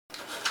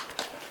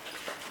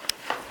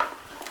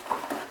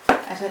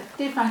altså,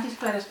 det er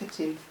faktisk, hvad der skal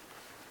til.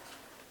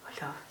 Hold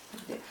da.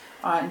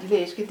 Og en lille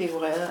æske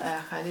dekoreret af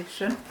Khaleds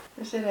søn.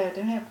 Så sætter jeg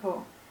den her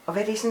på. Og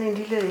hvad er det, sådan en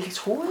lille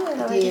elektrode?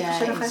 Eller Det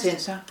hvad er en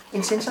sensor.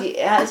 En sensor? De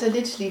er altså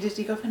lidt slidte, så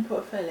de kan finde på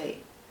at falde af.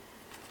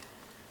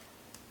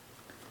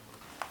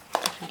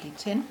 Så skal jeg lige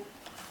tænde.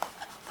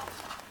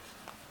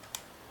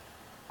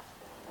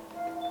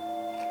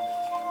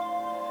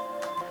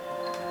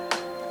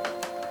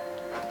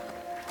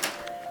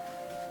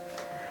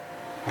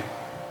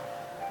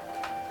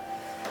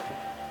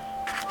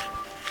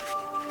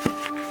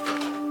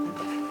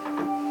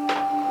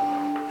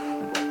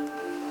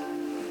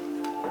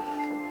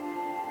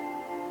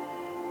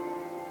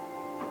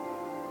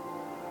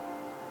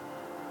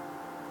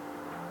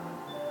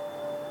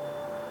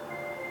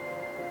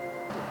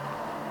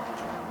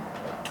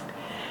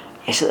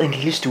 Jeg sidder i en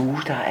lille stue,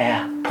 der er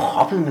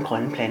proppet med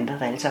grønne planter,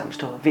 der alle sammen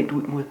står vendt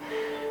ud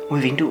mod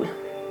vinduet.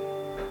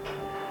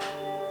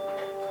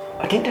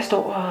 Og den, der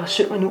står og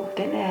synger nu,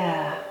 den er...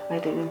 Hvad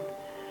er den?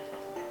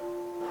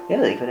 Jeg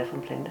ved ikke, hvad det er for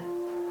en plante.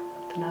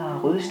 Den har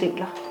røde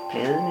stængler.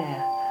 Bladene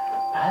er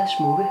meget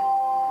smukke.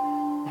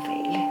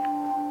 Ovale.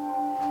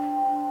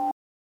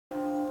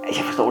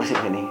 Jeg forstår det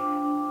simpelthen ikke.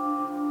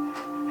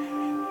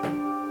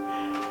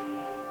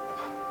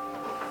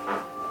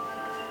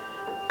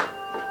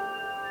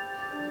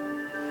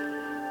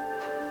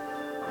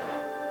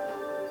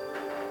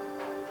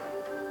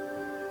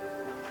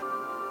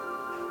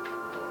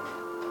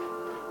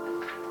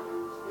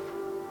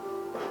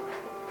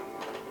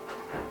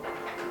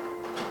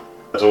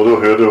 Jeg troede, du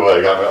hørte, du var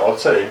i gang med at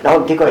optage.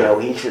 Nå, det gør jeg jo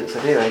hele tiden, så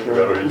det er jo ikke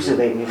noget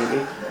usædvanligt, ikke?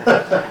 Det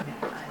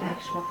er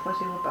ikke smukt. Prøv at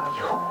se, hvor bare.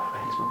 Jo, hvor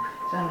er det smukt.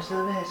 Så når man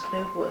sidder ved at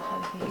skrive bordet, så er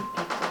det helt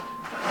givet.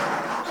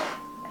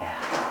 Ja,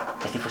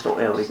 altså det forstår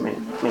jeg jo ikke, men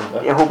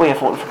jeg håber, jeg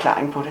får en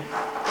forklaring på det.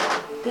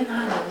 Den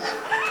har Niels.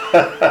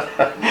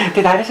 Det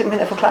er dig, der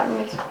simpelthen er forklaringen,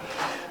 Niels?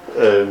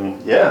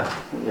 Ja,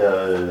 jeg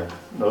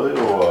nåede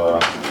jo,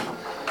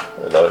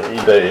 eller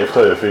en dag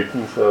efter jeg fik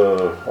den, så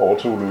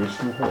overtog Louise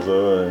den, og så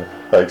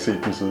har jeg ikke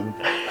set den siden.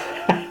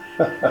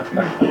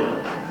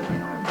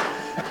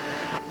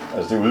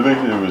 Altså det er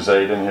udviklet i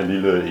USA, den her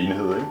lille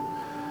enhed, ikke?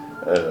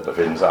 Der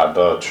findes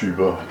andre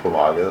typer på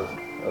markedet,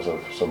 altså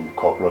som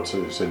kobler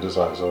til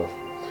synthesizer. Jeg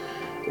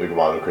ved ikke,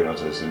 hvor meget du kender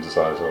til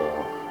synthesizer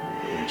og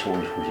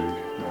elektronisk musik.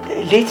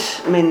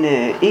 Lidt, men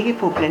ikke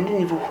på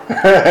planteniveau.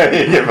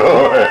 Ikke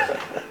på,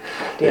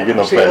 ikke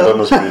når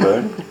planterne spiller,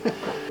 ikke?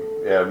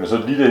 Ja, men så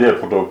lige det her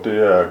produkt,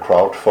 det er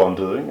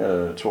crowdfundet,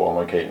 ikke? 2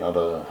 amerikanere,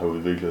 der har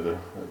udviklet det.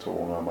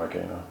 200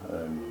 amerikanere.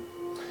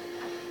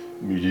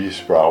 MIDI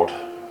Sprout.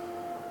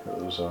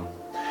 Så.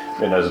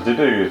 Men altså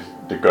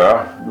det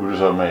gør, nu er det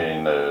så med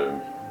en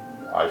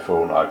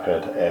iPhone,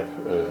 iPad app,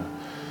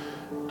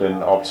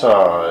 den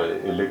optager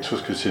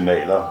elektriske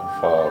signaler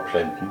fra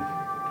planten.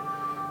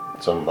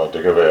 Og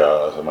det kan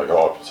være, altså man kan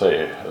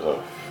optage, altså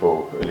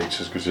få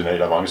elektriske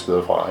signaler mange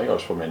steder fra, ikke?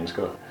 Også for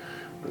mennesker.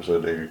 Så er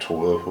det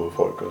elektroder på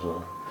folk og så.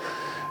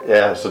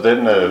 Ja, så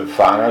den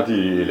fanger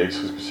de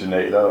elektriske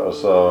signaler, og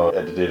så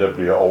er det der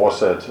bliver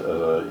oversat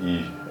altså, i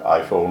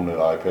iPhone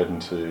eller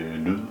iPad'en til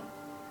lyd.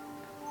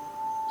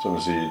 Så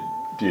man siger,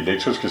 de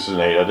elektriske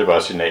signaler, det er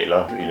bare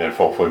signaler, en eller anden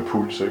form for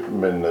impuls, ikke?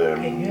 Men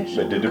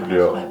det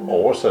bliver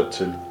oversat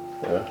til.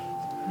 Ja. Nu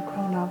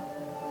kommer den op.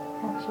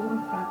 Og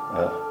solen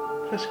frem. Ja.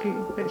 Så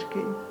skyen,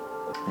 skyen.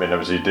 Men jeg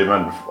vil sige, det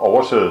man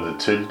oversætter det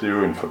til, det er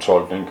jo en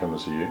fortolkning, kan man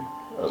sige, ikke?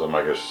 Altså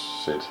man kan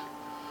sætte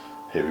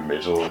heavy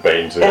metal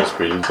bane til at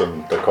spille,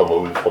 som der kommer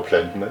ud fra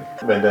planten,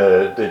 ikke? Men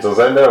det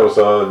interessante er jo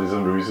så,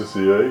 ligesom Louise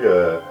siger,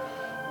 ikke?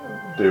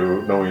 Det er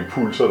jo nogle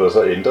impulser, der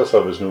så ændrer sig,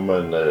 hvis nu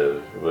man, jeg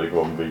ved ikke,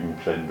 hvilken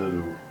plante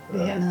du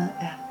Det er hernede,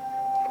 ja.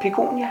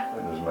 Pegonia.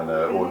 Hvis man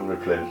er ond med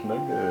planten,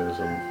 ikke?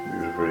 Som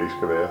jo selvfølgelig ikke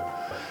skal være,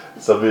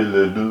 så vil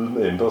lyden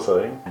ændre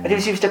sig, ikke? Og det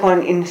vil sige, hvis der går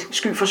en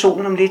sky for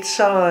solen om lidt,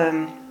 så...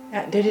 Ja,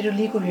 det er det, du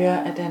lige kunne høre,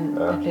 at den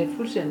blev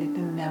fuldstændig,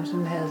 den nærmest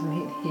sådan havde sådan en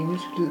helt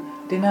himmelsk lyd.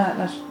 Det er,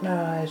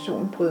 når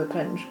solen bryder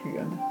mellem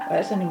skyerne. Og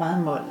altså den er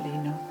meget mold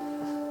lige nu.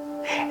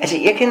 Altså,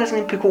 jeg kender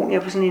sådan en pegonia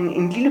på sådan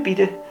en lille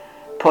bitte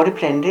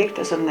potteplante, ikke?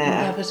 Der sådan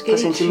er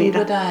forskellige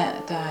typer, der er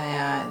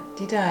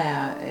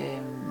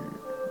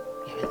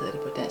jeg ved det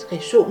på dansk,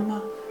 rhizomer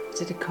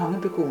til det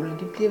kongebegonier.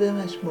 De bliver ved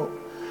med små.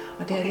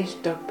 Og det er det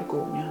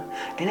stokbegonier.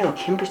 Den er jo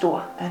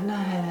kæmpestor. Ja, den er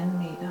 1,5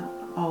 meter.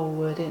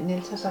 Og den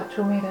Niels har sagt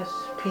 2 meters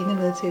pinde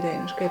med til i dag.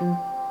 Nu skal den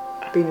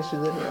bindes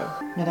yderligere.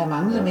 Men der er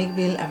mange, som ikke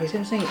vil. Og for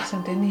eksempel sådan en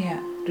som den her,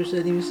 du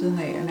sidder lige ved siden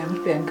af og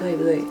nærmest bliver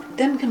angrebet af.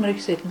 Den kan man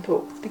ikke sætte den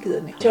på. Det gider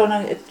den ikke. Det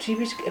er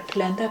typisk at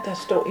planter, der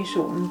står i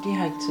solen, de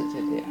har ikke tid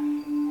til det der.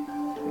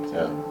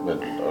 Ja, men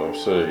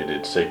også et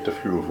insekt, der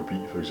flyver forbi,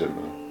 for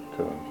eksempel,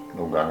 kan man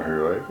nogle gange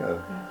høre, ikke? At,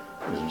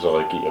 ligesom så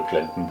reagerer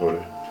planten på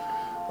det.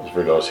 Og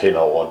selvfølgelig også hen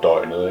over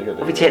døgnet,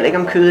 ikke? Og vi taler ikke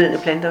om kødædende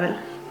planter, vel?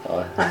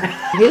 Nej.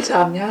 Helt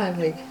sammen, jeg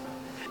har ikke.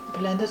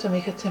 Planter, som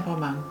ikke har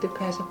temperament, det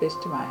passer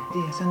bedst til mig. Det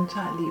er sådan,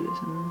 tager livet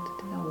sådan,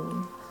 det er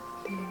roligt.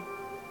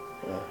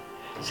 Ja.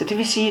 Så det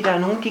vil sige, at der er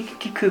nogen,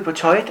 de køber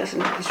tøj, der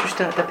sådan, de synes,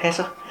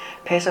 der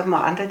passer dem,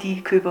 og andre,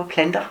 de køber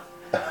planter.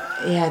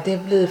 Ja, det er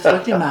blevet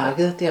frygtelig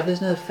marked. Det er blevet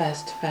sådan noget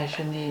fast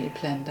fashion i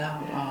planter,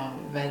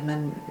 og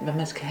hvad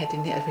man skal have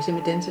den her. For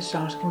eksempel i denne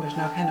sæson skal man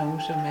nok have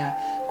nogen, som er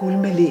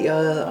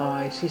guldmelerede,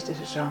 og i sidste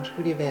sæson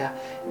skulle de være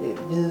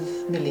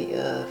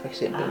hvidmelerede, for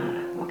eksempel.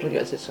 Okay. Det er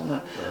altid sådan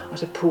noget. Og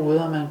så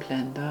poder man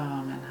planter,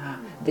 og man har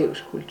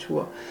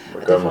vævskultur.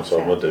 Hvad gør man så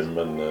med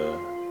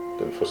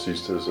dem fra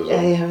sidste sæson?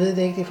 Ja, jeg ved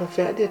det ikke. Det er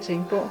forfærdeligt at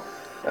tænke på.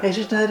 Jeg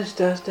synes, noget af det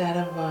største er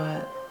der, hvor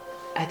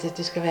at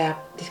det skal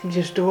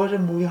blive så store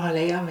som muligt, holde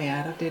af at være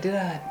der. Det er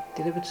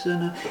det, der betyder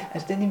noget.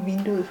 Altså den i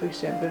vinduet for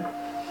eksempel,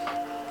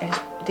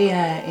 altså, det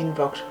er en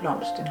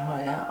voksblomst, den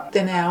højre.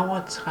 Den er over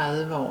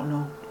 30 år nu.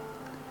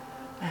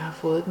 Jeg har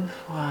fået den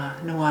fra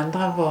nogle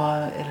andre,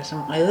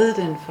 som reddede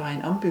den fra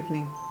en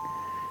ombygning.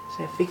 Så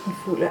jeg fik den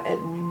fuld af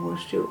alt muligt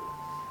murstøv.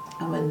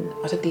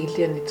 Og så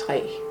delte jeg den i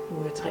 3. Nu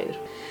er jeg 3.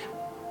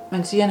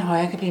 Man siger, at en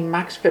højre kan blive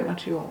maks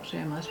 25 år, så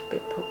jeg er meget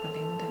spændt på, hvor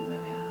længe den vil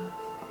være.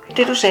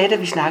 Det du sagde, da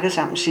vi snakkede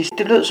sammen sidst,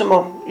 det lød som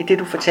om, i det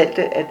du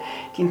fortalte, at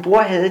din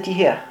bror havde de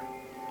her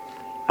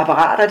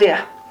apparater der,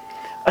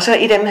 og så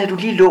et af dem havde du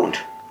lige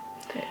lånt.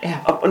 Ja.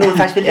 Og nu er jeg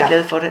faktisk vældig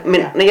glad for det.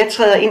 Men når jeg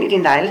træder ind i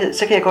din lejlighed,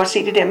 så kan jeg godt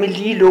se det der med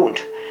lige lånt.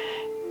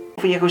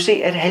 For jeg kunne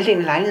se, at halvdelen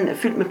af lejligheden er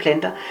fyldt med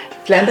planter.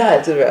 Planter har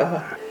altid været her.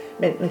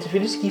 Men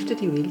selvfølgelig skifter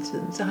de jo hele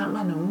tiden. Så har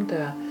man nogen,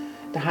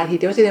 der har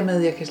det. Det er også det der med,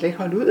 at jeg kan slet ikke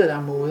holde ud, at der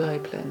er moder i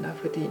planter,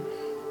 fordi...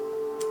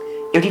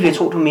 Jo, de vil jeg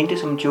tro, du mente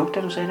som en joke,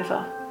 da du sagde det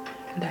før.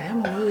 Der er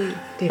mode i.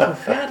 Det er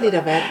forfærdeligt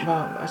at være,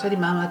 og så er de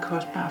meget, meget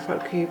kostbare.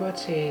 Folk køber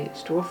til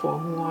store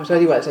formuer, og så er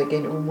de jo altså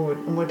igen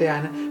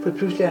umoderne. For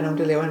pludselig er nogen,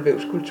 der laver en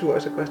vævskultur,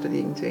 og så koster de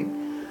ingenting.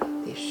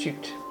 Det er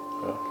sygt.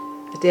 Ja.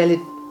 Altså, det er lidt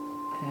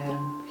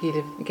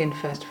hele igen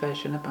fast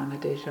fashion og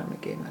Bangladesh om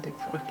igen, og det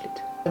er frygteligt.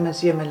 Så man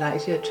siger, at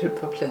Malaysia er tømt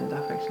for planter,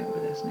 for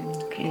eksempel. Det er sådan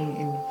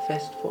en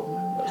fast form.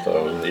 Altså, der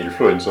er jo en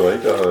influencer,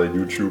 ikke? Der har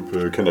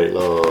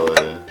YouTube-kanaler og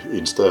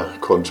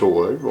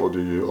Insta-kontorer, ikke? Hvor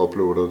de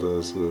uploader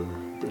deres...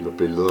 eller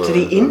billeder. Så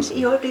det er inde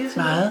i øjeblikket?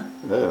 Meget.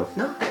 Ja. Nå,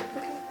 okay.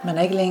 Man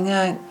er ikke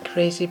længere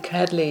crazy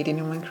cat lady,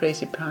 nu er man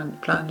crazy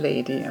plant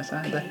lady, og så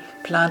er der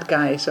plant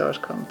guys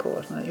også kommet på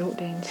og sådan noget. Jo,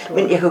 det er en stor...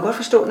 Men jeg kan godt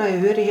forstå, når jeg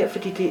hører det her,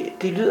 fordi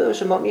det lyder jo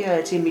som om, jeg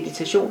er til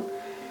meditation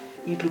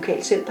i et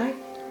lokalt center, ikke?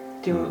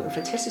 Det er jo en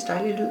fantastisk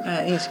dejlig lyd.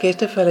 Ja, ens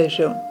gæster falder i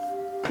søvn.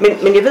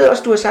 Men jeg ved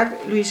også, du har sagt,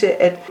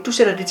 Louise, at du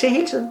sætter det til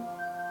hele tiden.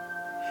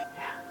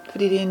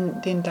 Fordi det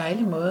er en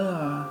dejlig måde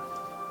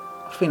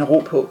at finde ro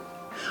på.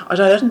 Og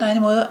så er det også en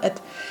dejlig måde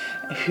at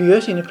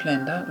høre sine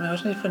planter, men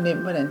også lidt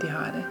fornemme, hvordan de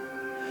har det.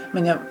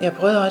 Men jeg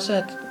prøvede også,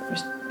 at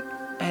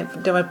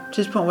der var et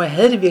tidspunkt, hvor jeg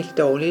havde det virkelig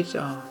dårligt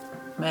og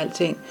med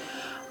alting.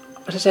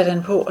 Og så satte jeg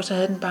den på, og så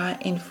havde den bare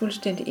en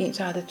fuldstændig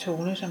ensartet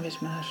tone, som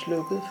hvis man har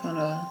slukket for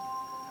noget.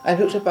 Og jeg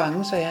blev så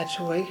bange, så jeg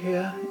turde ikke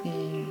høre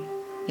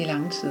i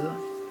lange tider.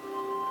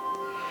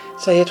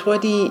 Så jeg tror,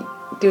 det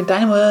er en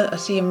dejlig måde at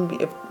sige,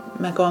 at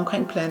man går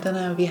omkring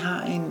planterne, og vi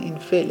har en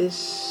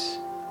fælles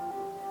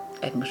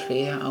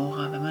atmosfære,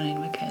 aura, hvad man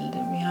egentlig vil kalde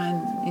det. Vi har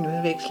en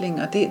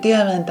udveksling, og det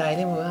har været en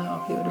dejlig måde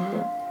at opleve det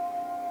på.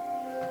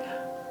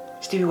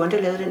 Stevie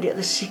Wonder lavede den der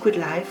The Secret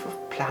Life of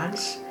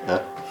Plants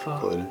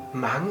for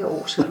mange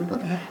år siden.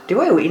 Ja. Det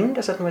var jo inden,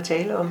 der sådan var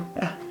tale om.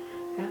 Ja.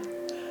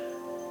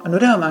 Og nu er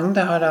der jo mange,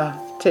 der holder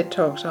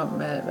TED-talks om,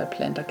 hvad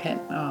planter kan,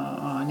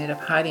 og netop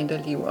har et indre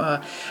liv, og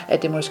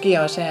at det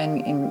måske også er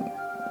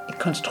et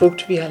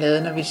konstrukt, vi har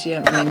lavet, når vi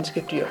siger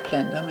menneske, dyr,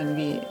 planter, men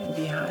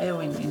vi har jo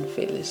en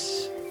fælles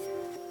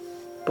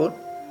bund.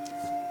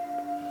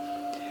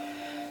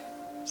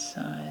 Så,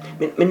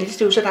 men Niels,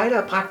 det er jo så dig, der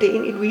har bragt det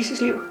ind i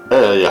Louises liv.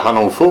 Ja, jeg har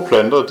nogle få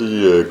planter,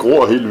 de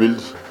gror helt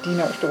vildt. De er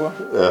nok store.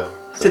 Ja.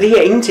 Så det her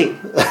er ingenting?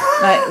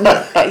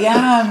 Nej, jeg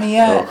har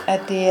mere,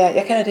 at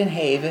jeg kalder det en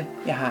have,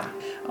 jeg har.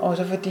 Og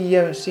så fordi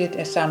jeg siger, at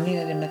jeg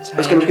sammenligner det med tegninger.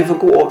 Og skal måske for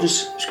god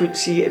ordens skyld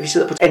sige, at vi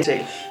sidder på altan?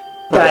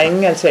 Der er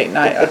ingen altan,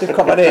 nej, og det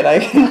kommer det heller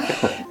ikke.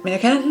 Men jeg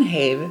kalder det en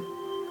have,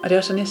 og det er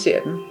også sådan, jeg ser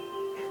den.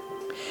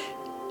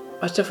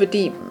 Og så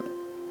fordi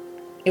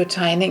jo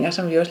tegninger,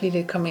 som vi også lige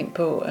lidt kom ind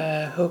på,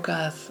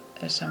 Hogarth,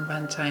 som var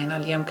en tegner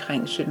lige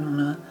omkring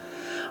 1700,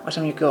 og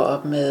som jo gjorde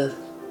op med,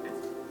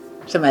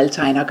 som alle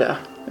tegnere gør,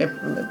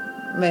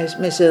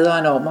 med sæder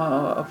og normer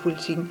og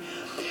politikken.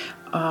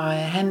 Og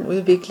han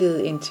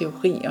udviklede en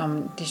teori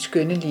om de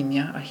skønne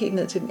linjer, og helt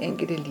ned til den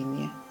enkelte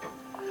linje.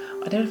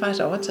 Og det blev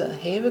faktisk overtaget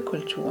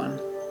havekulturen,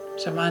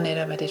 som var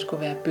netop, at det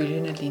skulle være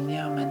bølgende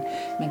linjer, og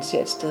man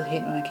ser et sted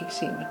hen, og man kan ikke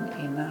se, hvor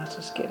den ender, og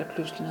så sker der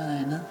pludselig noget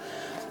andet.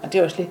 Og det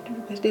er også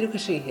lidt det, du kan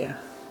se her.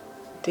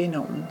 Det er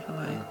normen for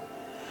mig.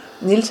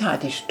 Niels har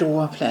de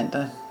store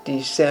planter,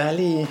 de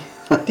særlige,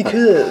 de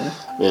kødædende.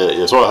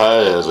 Jeg tror,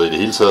 jeg har altså i det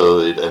hele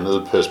taget et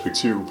andet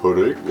perspektiv på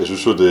det, ikke? Jeg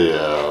synes jo, det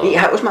er...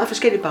 Jeg har også meget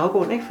forskellige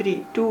baggrund, ikke?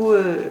 Fordi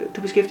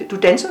du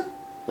danser.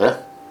 Ja,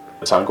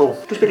 tango.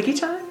 Du spiller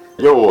guitar,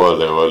 ikke? Jo, og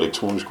laver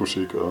elektronisk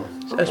musik.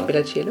 Og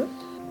spiller cello.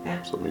 Ja.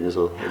 Som ikke er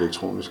så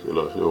elektronisk,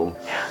 eller jo.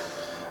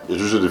 Jeg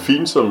synes, det er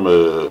fint, som jeg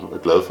er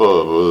glad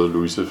for, at både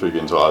Louise fik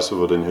interesse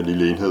for den her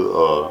lille enhed,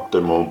 og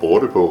den må hun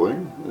bruge det på,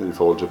 ikke? I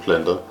forhold til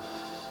planter.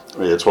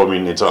 Men jeg tror,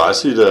 min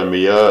interesse i det er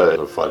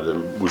mere fra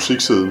den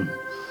musiksiden.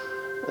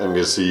 Man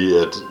kan sige,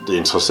 at det er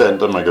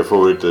interessant, at man kan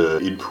få et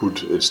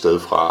input et sted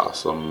fra,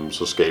 som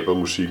så skaber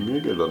musikken,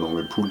 ikke? Eller nogle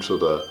impulser,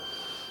 der...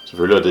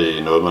 Selvfølgelig er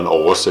det noget, man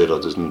oversætter.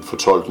 Det er sådan en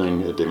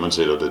fortolkning af det, man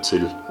sætter det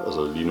til.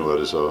 Altså lige nu er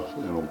det så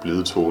nogle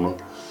blide toner.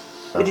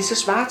 Ja. Men det så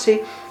svarer til,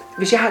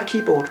 hvis jeg har et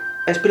keyboard,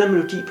 og jeg spiller en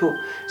melodi på,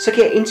 så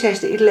kan jeg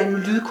indtaste et eller andet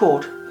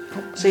lydkort,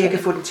 så jeg kan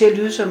få det til at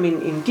lyde som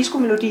en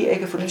disco-melodi, og jeg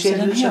kan få det til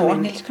at lyde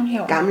som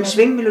en gammel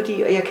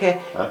swing-melodi, og jeg kan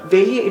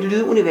vælge et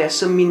lydunivers,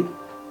 som min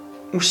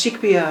musik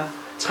bliver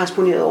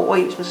transponeret over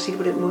i, hvis man så siger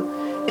det på den måde.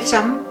 Er det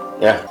samme?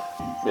 Ja.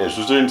 Jeg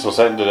synes, det er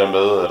interessant det der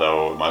med, at der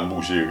er jo mange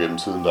musikere gennem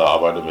tiden, der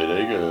arbejder med det,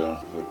 ikke?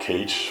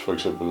 Cage for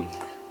eksempel.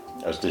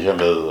 Altså det her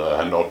med, at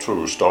han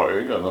optog støj,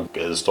 ikke? Altså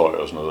gadestøj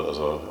og sådan noget.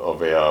 Altså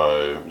at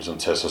være, ligesom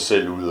tage sig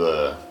selv ud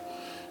af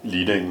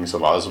ligningen så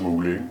meget som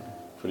muligt, ikke?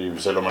 Fordi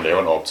selvom man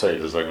laver en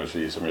optagelse, så kan man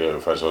sige, som jeg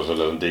faktisk også har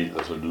lavet en del,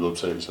 altså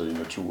lydoptagelser i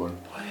naturen.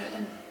 Prøv at høre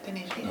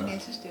den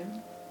Niels' stemme.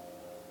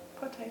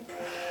 Prøv at tage.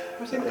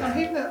 Prøv at se, den kommer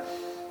helt ned.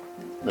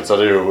 Men så er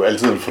det jo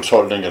altid en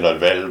fortolkning eller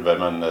et valg, hvad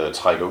man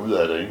trækker ud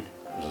af det, ikke?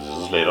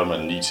 Altså, så sletter man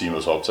 9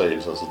 timers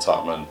optagelse, og så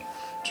tager man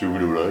 20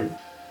 minutter, ikke?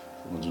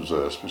 Man synes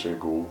er specielt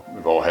gode.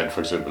 Hvor han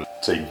for eksempel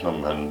tænkte,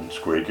 om han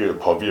skulle ikke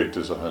påvirke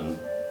det, så han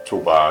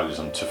tog bare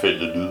ligesom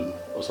tilfældig lyd,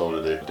 og så var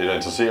det det. Det, der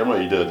interesserer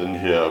mig i det, er den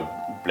her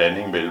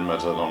blanding mellem,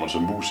 altså når man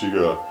som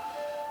musiker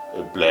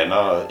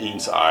blander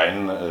ens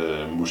egen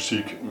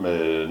musik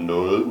med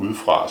noget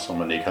udefra, som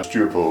man ikke har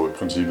styr på i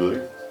princippet,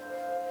 ikke?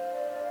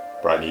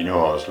 Brian Eno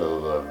har også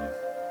lavet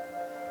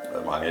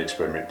mange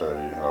eksperimenter.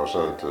 Han har også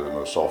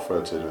noget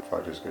software til det,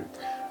 faktisk. Ikke?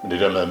 Men det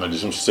der med, at man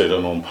ligesom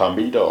sætter nogle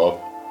parametre op.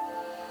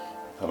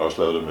 Han har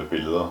også lavet det med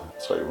billeder.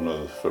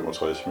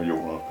 365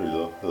 millioner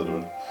billeder, hedder det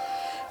vel.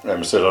 Ja,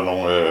 man sætter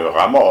nogle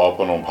rammer op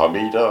og nogle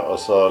parametre, og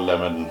så lader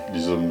man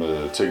ligesom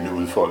tingene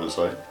udfolde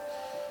sig. Ikke?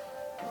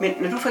 Men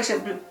når du for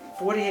eksempel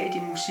bruger det her i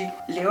din musik,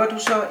 laver du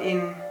så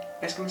en,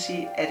 hvad skal man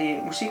sige, er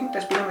det musikken,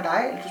 der spiller med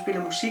dig, eller du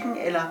spiller musikken,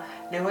 eller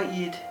laver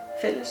I et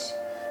fælles?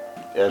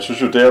 Jeg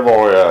synes jo der,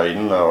 hvor jeg er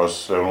inde og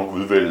også laver nogle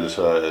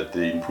udvælgelser af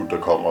det input,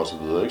 der kommer og så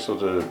videre, ikke? Så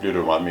det bliver det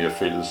jo meget mere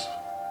fælles.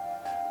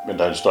 Men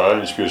der er en større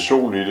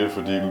inspiration i det,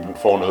 fordi man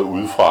får noget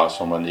udefra,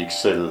 som man ikke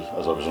selv,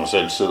 altså hvis man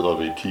selv sidder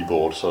ved et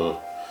keyboard, så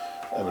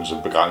er man så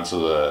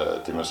begrænset af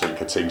det, man selv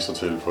kan tænke sig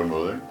til på en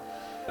måde, ikke?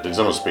 Det er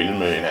ligesom at spille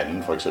med en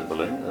anden, for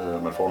eksempel, ikke?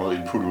 Man får noget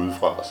input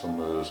udefra,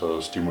 som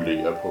så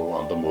stimulerer på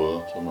andre måder,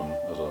 så man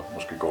altså,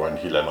 måske går i en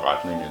helt anden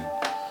retning, end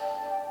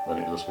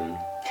man ellers vil.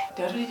 Det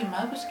er også fordi, det er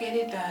meget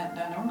forskelligt. Der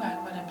er nogle gange,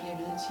 hvor den bliver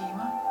ved i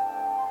timer,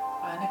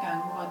 og andre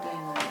gange, hvor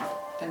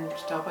den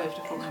stopper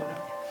efter få minutter.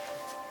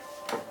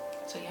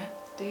 Så ja,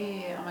 det,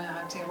 og man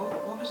har tænkt,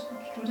 hvorfor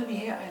slutter vi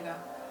her? Eller,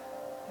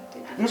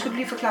 Nu skal du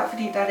lige forklare,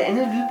 fordi der er det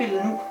andet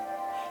lydbillede nu.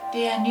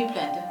 Det er en ny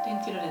plante. Det er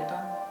en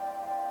philodendron.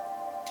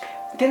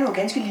 Den er jo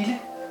ganske lille.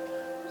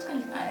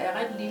 Nej, er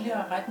ret lille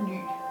og ret ny.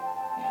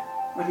 Ja.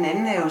 Og den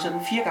anden er jo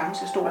sådan 4 gange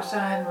så stor. Og så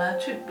har den meget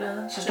tynd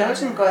blad. Så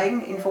størrelsen gør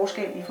ikke en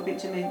forskel i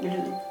forbindelse med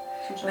lyden?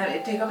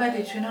 Nej, det kan godt være, at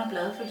det er tyndere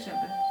blad for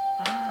eksempel.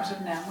 Og så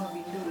den nærmere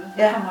vinduet.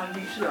 Nu kommer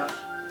lyset også.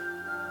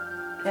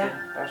 Ja.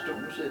 Bare stå,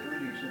 nu sidder du i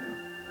lyset nu.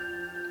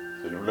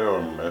 Så nu laver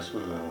du en masse...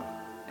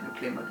 Ja, nu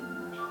glemmer du den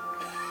også.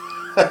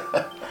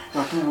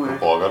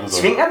 Når du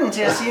tvinger den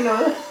til at sige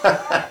noget.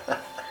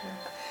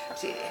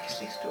 Se, jeg kan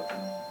slet ikke stå på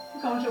den.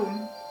 Nu kommer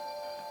solen.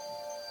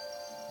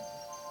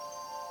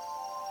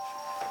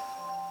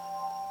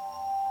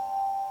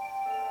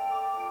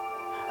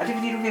 Og det er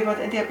fordi, du vipper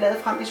den der blade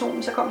frem i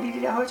solen, så kom lige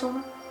de der høje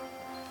toner?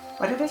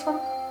 Var det det, tror du?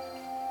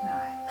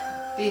 Nej,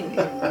 det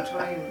er tror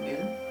jeg, en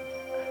mellem.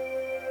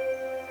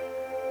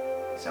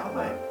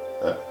 Samarbejde.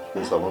 Ja,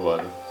 det er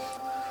samarbejde.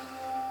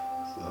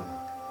 Så.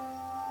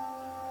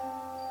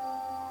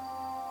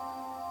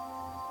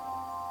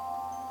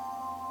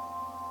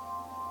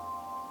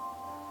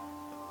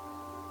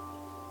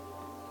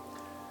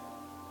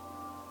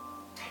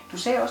 Du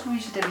sagde også,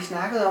 Louise, da vi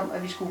snakkede om,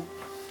 at vi skulle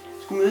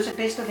mødes af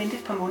bedst og vente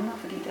et par måneder,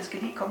 fordi der skal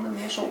lige komme noget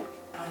mere sol.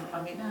 Om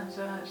vinteren,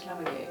 så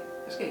slapper jeg af.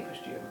 Jeg skal ikke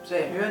forstyrre dem, så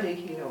jeg hører det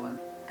ikke hele året.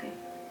 Okay.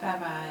 Der er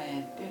bare...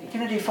 Det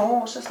når det er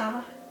forår, så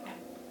starter? Ja,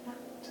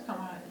 så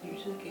kommer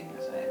lyset igen.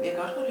 Og så, jeg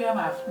kan også godt høre om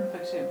aftenen, for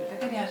eksempel. Der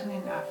kan de have sådan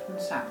en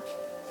aftensang.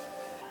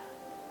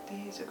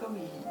 Så går vi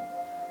i.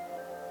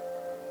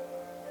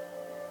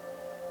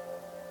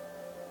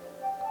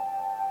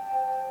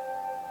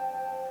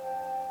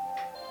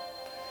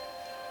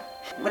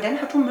 Hvordan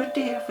har du mødt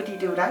det her? Fordi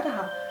det er jo dig, der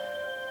har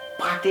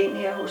bragt det ind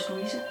her hos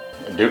Louise.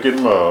 Det er jo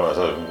gennem at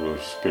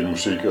spille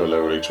musik og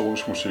lave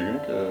elektronisk musik, ikke?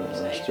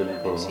 Så har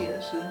ikke været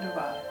siden du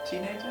var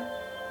teenager?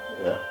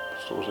 Ja,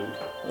 stort set.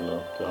 Eller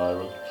det har jeg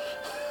vel.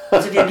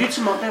 Så det har lyttet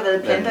som om, der har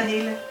været planter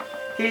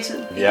hele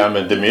tiden? Ja,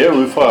 men det er mere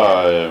ud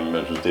fra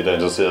det, der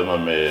interesserede mig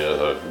med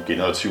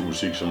generativ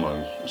musik, som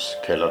man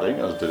kalder det,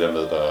 ikke? Altså det der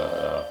med, der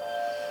er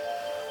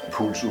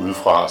puls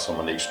udefra, som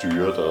man ikke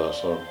styrer, der,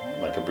 så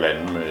man kan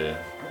blande med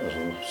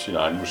sin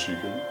egen musik.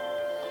 Ikke?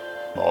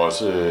 Og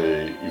også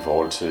i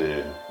forhold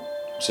til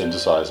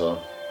synthesizer.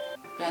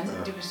 Blandt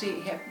andet, du kan se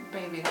her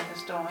bagved, der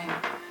står en,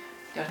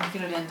 det er også en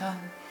philodendron,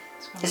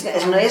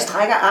 Altså når jeg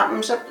strækker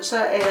armen, så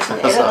er jeg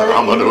sådan Så allerede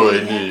rammer du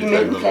ind i imellem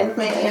planten. planten.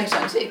 Men jeg kan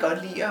sådan set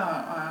godt lide at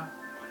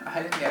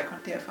have lidt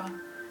nærkontakt derfra. Men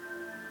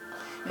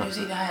jeg vil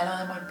sige, der har jeg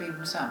allerede måttet binde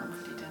dem sammen,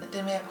 fordi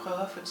den vil jeg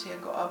prøve at få til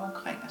at gå op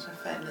omkring, og så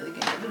falde ned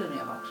igen. Jeg ved,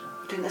 mere vokser.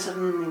 Den er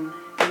sådan en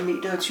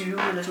meter og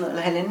 20 eller sådan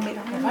noget, eller 1,5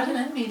 meter. Det var den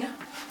anden meter.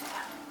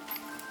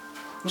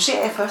 Nu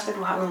ser jeg først, at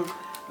du har nogle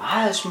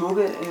meget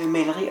smukke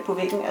malerier på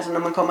væggen. Altså når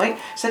man kommer ind,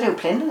 så er det jo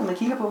planterne, man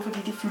kigger på,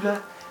 fordi de fylder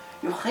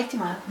jo rigtig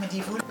meget. Men de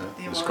er fulde. Ja,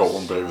 det er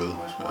skoven bagved.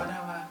 Vores mor, der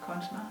var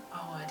kunstner,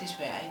 og det er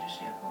Sverige, du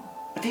ser på.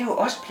 Og det er jo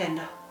også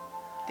planter.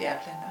 Det er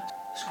planter.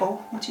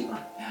 Skovmotiver.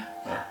 Ja.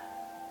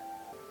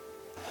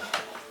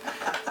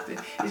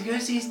 Det skal jo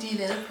siges, at de er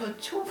lavet på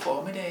 2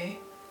 formiddage.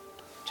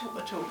 2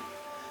 og 2.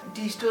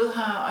 De stod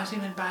her og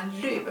simpelthen bare en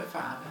løb af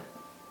farve.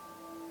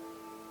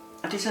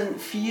 Og det er sådan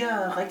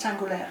 4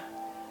 rektangulære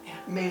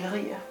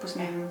malerier på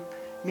sådan en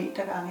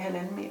meter gange 1,5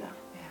 meter.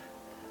 Ja.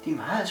 De er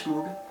meget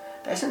smukke.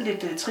 Der er sådan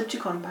lidt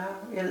triptykon bare.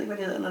 Jeg ved ikke, hvad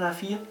det hedder, når der er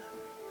 4. Ja,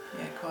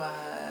 jeg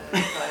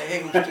kan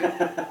ikke huske det.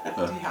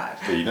 De har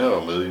Det ene er jo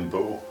med i en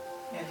bog.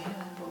 Ja, det er en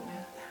bog, ja.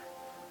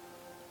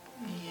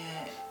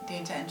 Det er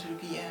en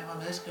antologi, jeg var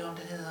med at skrive om,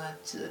 det hedder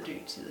Tid at dø,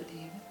 tid at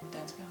leve.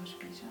 Danske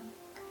hospicer.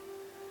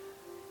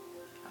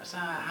 Og så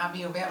har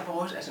vi jo hver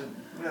vores, altså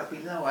vi har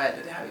billeder overalt,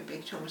 og det har vi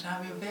begge to, men så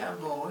har vi jo hver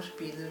vores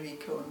billede, vi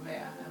kan undvære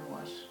af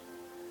vores.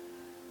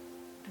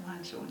 Du har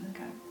en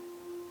solnedgang.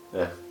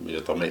 Ja, mere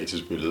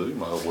dramatisk billede, ikke?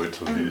 Meget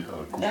rødt og hvidt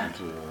og gult. Ja.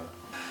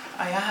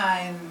 Og jeg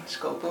har en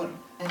skovbund,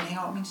 den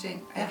hænger over min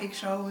seng, og jeg kan ikke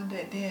sove uden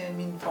den. Det er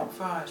min form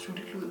for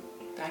sutteklud.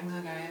 Der er ikke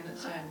noget at gøre, jeg er nødt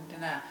til at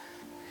den er.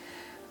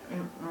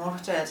 Min mor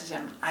fortalte altid til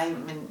ham, ej,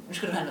 men nu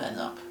skal du have noget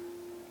andet op.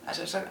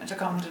 Altså, så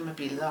kom hun til med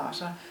billeder, og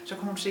så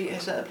kunne hun se, at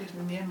jeg sad og blev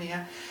sådan mere og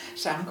mere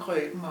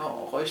sammenkrøben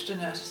og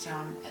rystende, og så sagde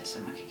hun, altså,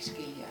 man kan ikke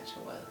skille jer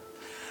to ad.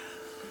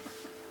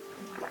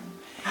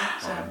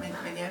 Så, men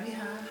ja, vi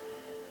har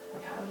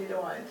jo lidt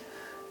overalt.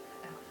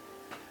 Ja.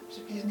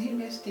 Så bliver det sådan helt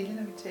mere stille,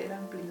 når vi taler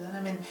om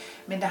billederne,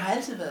 men der har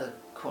altid været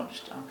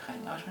kunst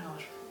omkring, også med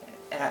vores,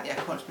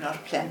 kunst, men også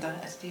planter,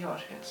 altså det har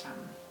også hørt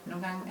sammen.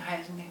 Nogle gange har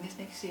jeg sådan, jeg kan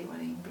næsten ikke se, hvor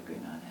det ene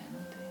begynder og det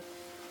andet.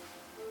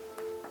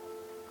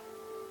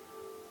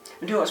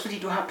 Men det er også fordi,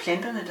 du har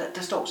planterne,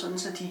 der står sådan,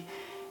 så de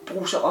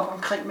bruser op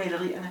omkring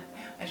malerierne.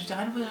 Jeg synes, det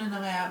er ret udvidet, når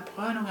jeg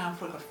prøver nogle gange at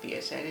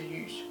fotografere, så er det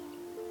lys.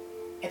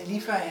 Er det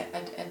lige før,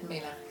 at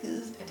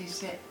maleriet, at det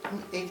ser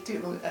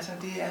ægte ud, altså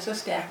det er så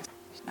stærkt.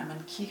 Når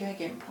man kigger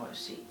igen, prøv at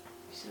se,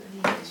 vi sidder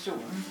lige her i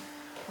solen,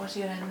 prøv at se,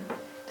 hvordan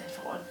den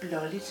får et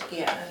blåligt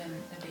skær,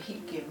 og det er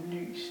helt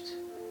gennemlyst.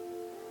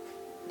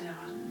 Der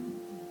var sådan,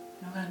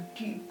 nogle gange en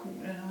dyb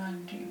gul, og nogle gange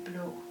en dyb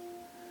blå.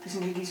 Det er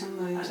sådan lidt ligesom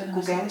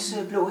Gauguins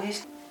blå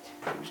hest.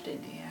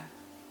 Fuldstændig, ja.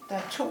 Der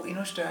er 2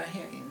 endnu større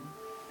herinde,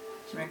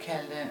 som jeg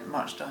kaldte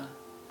monsteret.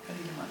 Og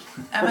lille monster.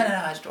 Ja, men den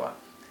er ret stor.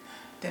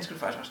 Den skal du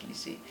faktisk også lige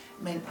se.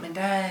 Men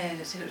der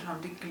ser det ud som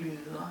om det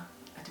gløder.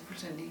 At det er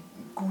fuldstændig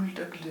guld,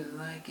 der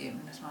gløder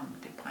igennem, som om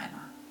det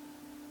brænder.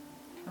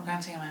 Nogle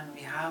gange tænker man, at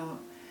vi har jo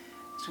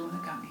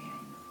solnedgang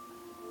herinde.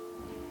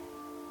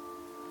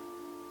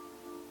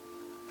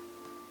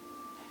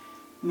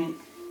 Men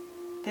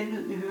den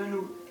lyd, vi hører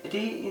nu, er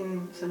det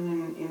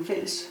sådan en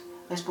fælles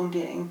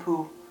respondering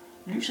på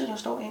lyset, der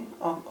står ind,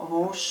 og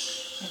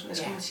vores, hvad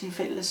skal man sige,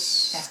 fælles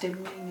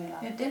stemning? Eller?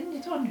 Ja, jeg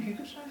tror, den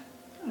hygger sig.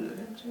 Det lyder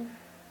det til.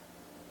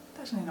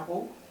 Der er sådan en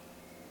ro.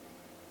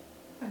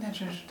 Men den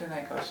synes, den er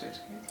ikke godt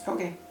selskab.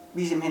 Okay,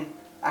 vi er simpelthen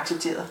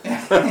accepteret.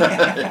 Ja.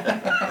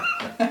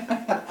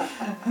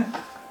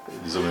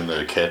 Ligesom en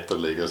kat, der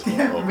ligger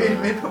sådan op.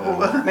 Midt på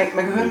bordet. Man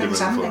kan høre med det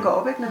samme, der går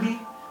op, ikke,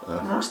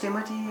 når stemmer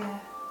de...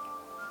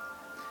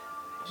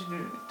 Det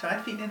er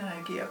ret fint, at den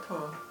reagerer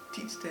på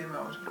din stemme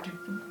også på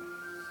dybden.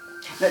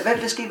 Hvad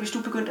vil der ske, hvis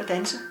du begyndte at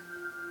danse?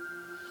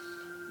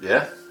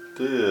 Ja,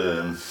 det...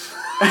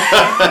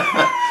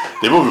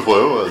 det må vi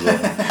prøve, altså.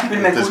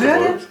 Vil man kunne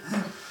høre det?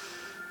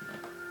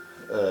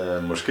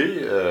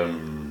 Måske.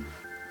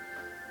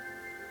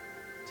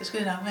 Så skal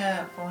det nok være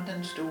foran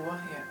den store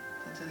her,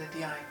 så det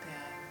direkte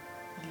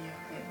er lige af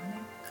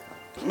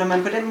ikke? Når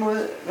man på den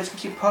måde, hvad skal man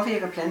sige,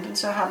 påvirker planten,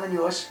 så har man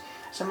jo også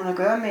så man at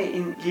gøre med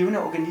en levende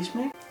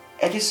organisme, ikke?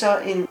 Er det så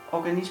en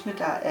organisme,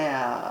 der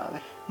er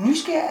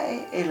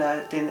nysgerrig, eller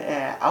den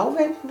er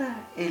afventende,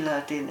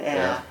 eller den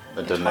er... Ja,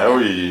 men den er jo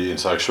i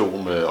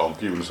interaktion med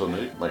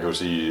omgivelserne, ikke? Man kan jo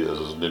sige,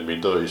 altså sådan lidt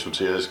mindre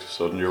esoterisk,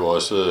 så er den jo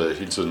også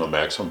hele tiden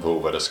opmærksom på,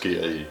 hvad der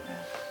sker i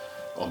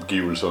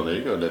omgivelserne,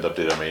 ikke? Og netop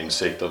det der med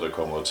insekter, der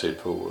kommer tæt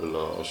på, eller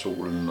og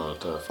solen, og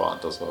der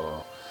forandrer sig,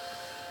 og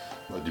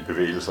de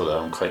bevægelser, der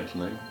er omkring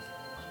den, ikke?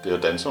 Det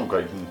at danse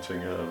omkring den,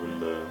 tænker jeg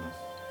vil...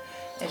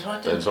 Jeg tror,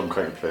 danse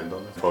omkring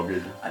planterne,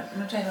 påvirke. Og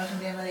nu taler jeg også om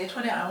det her med, jeg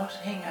tror, det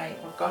afhænger af,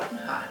 hvor godt den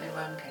har det,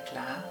 hvad den kan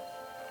klare.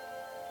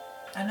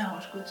 Den har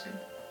også gået til.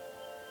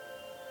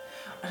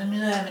 Og så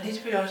nyder jeg, men det er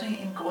selvfølgelig også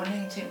en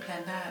grundlæggende ting,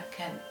 planter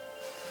kan.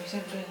 For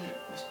eksempel,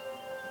 hvis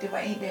det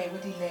var en dag,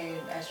 hvor de lagde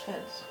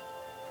asfalt,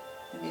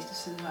 den næste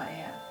sidevej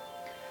her.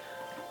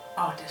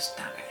 Og der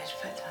stak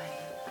asfalt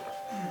herinde.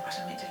 Og så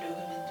mens jeg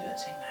lukkede vinduet og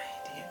tænkte, nej,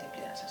 det her det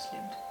bliver altså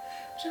slemt.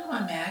 Så kunne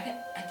man mærke,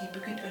 at de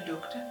begyndte at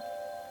lugte.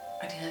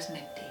 Og de havde sådan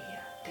et,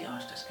 det er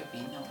os, der skal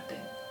vinde over den.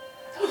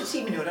 Så var det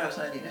 10 minutter og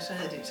sådan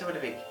noget, så var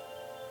det væk.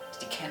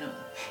 De kan noget.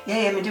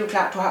 Ja, men det er jo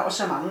klart, du har også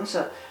så mange,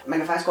 så man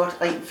kan faktisk godt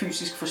rent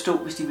fysisk forstå,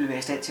 hvis de vil være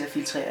i stand til at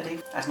filtrere det.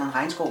 Ikke? Altså når en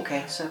regnskov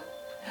kan, så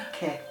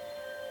kan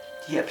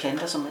de her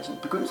planter, som er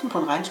sådan begyndelsen på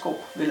en regnskov,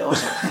 vel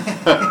også.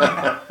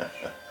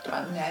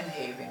 Drømmen er en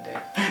have en dag.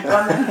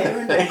 Drømmen er en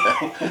have en dag.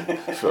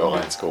 Før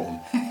regnskoven.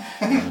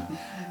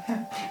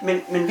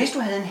 Men hvis du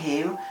havde en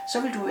have,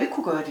 så ville du ikke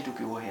kunne gøre det, du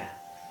gjorde her.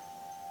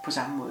 På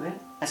samme måde, vel?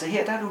 Altså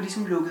her, der er du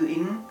ligesom lukket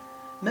inde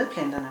med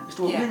planterne. Hvis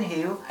du er ude i en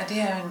have. Og det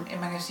er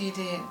man kan sige,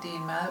 det er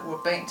en meget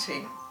urban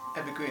ting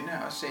at begynde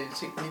at sætte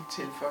teknik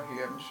til for at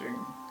høre dem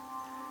synge.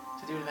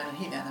 Så det vil være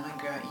noget helt andet, man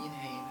gør i en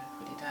have,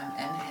 fordi der er en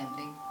anden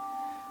handling.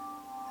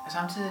 Og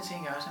samtidig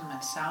tænker jeg også, at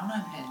man savner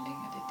en handling,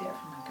 og det er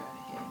derfor, man gør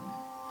det herinde.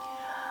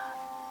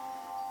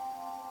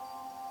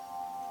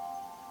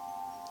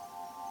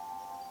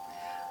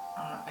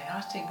 Og jeg har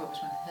også tænkt på,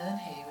 hvis man havde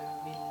en have,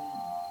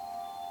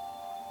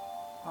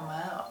 hvor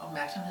meget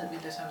opmærksomhed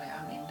ville der så være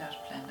om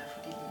indendørsplanter,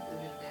 fordi livet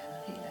ville være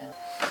noget helt andet.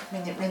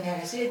 Men jeg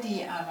kan se, at de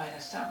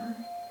arbejder sammen.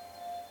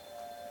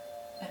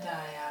 At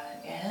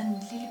jeg havde en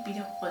lille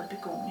bitte rød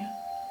begonie,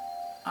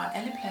 og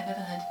alle planter,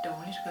 der havde det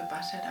dårligt, skulle jeg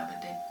bare sætte op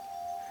af den.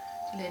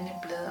 Så lagde jeg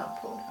blade op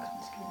på det, og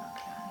sådan, skal vi nok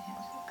klare det her,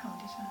 så kommer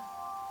de så.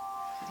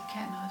 Så de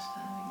kan også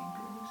stadigvæk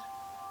indbyrdes.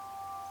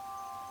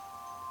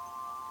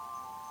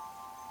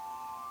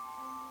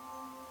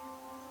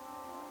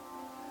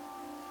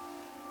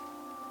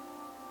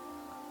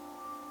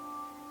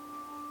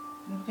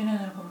 Nu begynder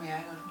jeg at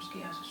mærke, at måske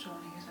også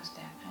solen ikke er så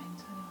stærk herinde,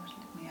 så det er også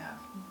lidt mere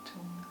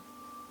aftentone.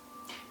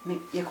 Men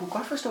jeg kunne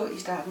godt forstå i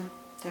starten,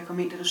 da jeg kom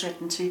ind, da du satte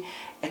den til,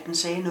 at den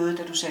sagde noget,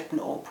 da du satte den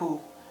over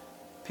på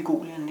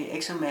begoniaen,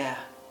 ikke, som er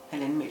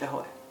 1,5 meter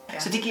høj. Ja.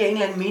 Så det giver en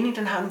eller anden mening,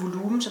 den har en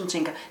volumen, som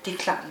tænker, det er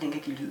klart, at den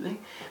kan give lyd. Ikke?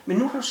 Men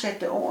nu har du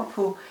sat det over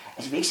på,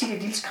 altså jeg vil ikke sige, det er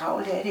et lille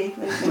skravl, det er det ikke,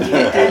 men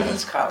det er et lille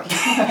skravl.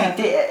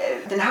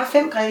 Den har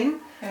 5 grene,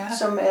 ja,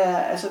 som er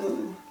altså,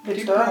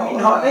 lidt større end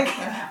min hånd, ikke?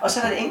 Ja. Og så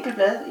er der et enkelt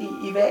blad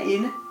i hver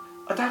ende,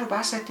 og der har du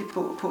bare sat det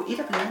på et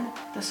af bladene,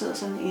 der sidder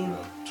sådan en...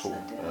 To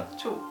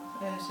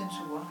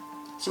sensorer.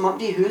 Som om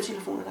det er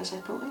høretelefoner, der er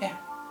sat på, ikke? Ja.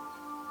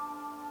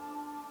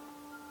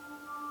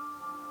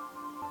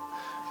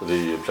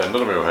 Fordi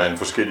planterne vil jo have en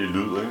forskellig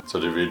lyd, ikke? Så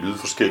det vil lyde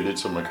forskelligt,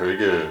 så man kan jo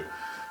ikke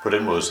på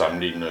den måde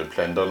sammenligne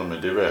planterne,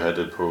 men det vil at have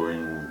det på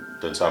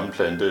den samme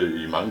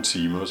plante i mange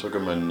timer, så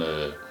kan man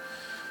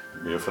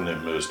mere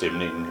fornemme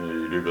stemningen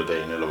i løbet af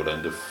dagen, eller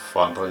hvordan det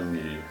forandrer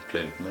i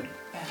planten, ikke?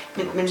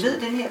 Ja. Men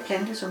ved den her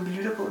plante, som vi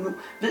lytter på nu,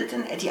 ved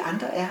den, at de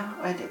andre er,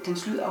 og at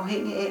dens lyd er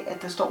afhængig af,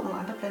 at der står nogle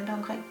andre planter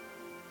omkring?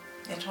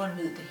 Jeg tror, den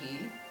ved det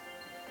hele.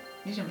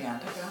 Ligesom de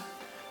andre gør.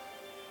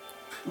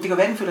 Det kan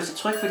være, den føler sig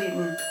tryg, fordi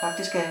den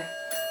faktisk er...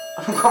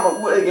 Og nu kommer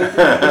uret igen.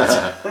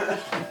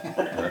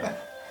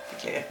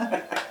 Beklager.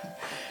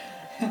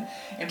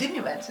 Jamen det er den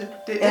jo vant til.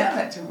 Det er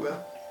vant til uret.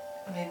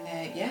 Men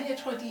ja, jeg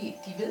tror, de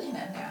ved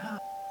hinanden er her.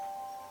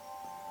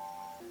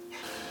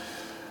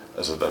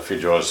 Altså der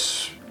findes jo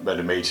også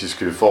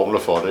matematiske formler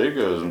for det,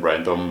 ikke? Sådan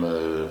random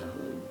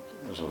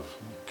altså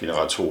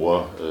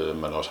generatorer,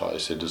 man også har i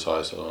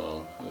synthesizer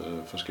og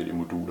forskellige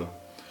moduler.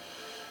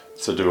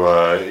 Så det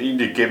var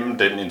egentlig gennem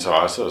den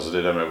interesse, altså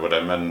det der med,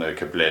 hvordan man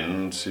kan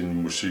blande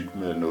sin musik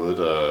med noget,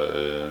 der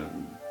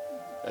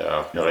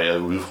er genereret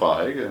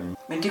udefra, ikke?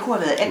 Men det kunne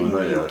have været alt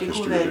muligt. Det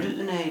kunne være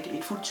lyden af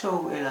et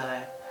fuldtog, eller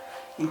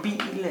en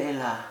bil,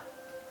 eller...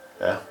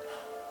 Ja.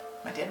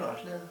 Men det har du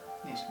også lavet,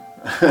 næsten.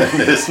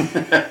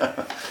 Næsten, ja.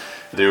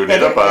 Det er jo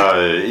netop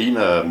bare en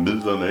af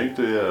midlerne, ikke?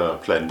 Det er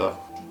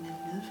planter. Dine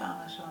lydfarver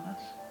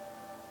Amazonas.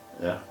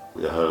 Ja,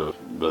 jeg har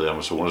været i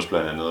Amazonas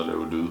blandt andet og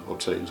lavet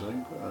lydoptagelser,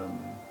 ikke?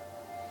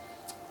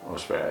 Og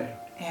Sverige.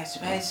 Ja,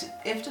 Sverige.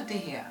 Efter det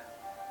her,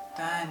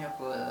 der er han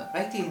jo gået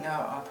rigtig ind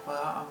og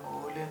prøver at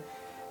måle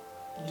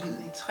lyd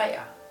i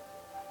træer.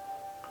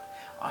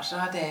 Og så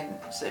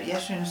så jeg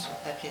synes,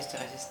 at pièce de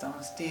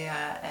résistance, det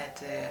er,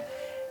 at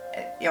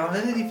jeg var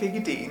med, at de fik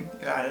idéen,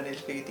 eller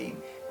Niels fik idéen,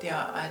 det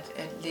er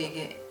at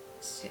lægge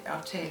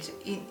optagelse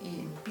ind i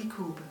en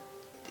bikube.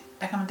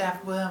 Der kan man der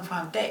både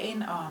om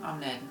dagen og om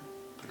natten.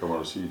 Det kan man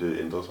jo sige, det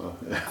ændrer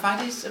sig. Ja.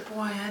 Faktisk så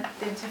bruger jeg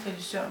den til at falde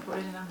i søvn på det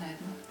om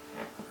natten.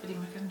 Fordi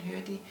man kan sådan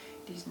høre,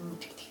 de sådan...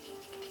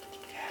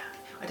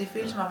 Og det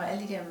føles som om, at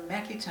alle de der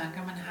mærkelige tanker,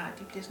 man har,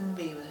 de bliver sådan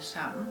vævet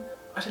sammen.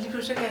 Og så lige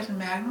pludselig kan jeg sådan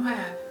mærke,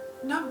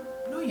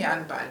 nu er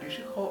hjernen bare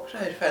lysegrå, så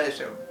er jeg faldet i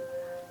søvn.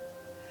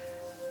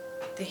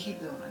 Det er helt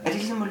underligt. Er det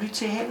ligesom at lytte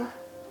til havet?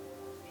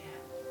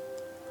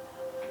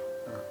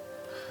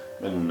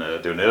 Men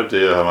det er jo netop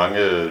det, jeg har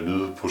mange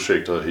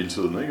lydprojekter hele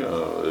tiden, ikke?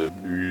 Og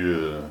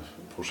nye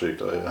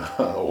projekter, jeg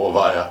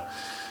overvejer.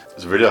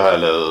 Selvfølgelig har jeg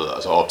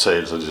lavet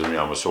optagelser ligesom i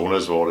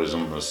Amazonas, hvor det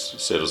ligesom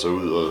sætter sig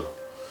ud, og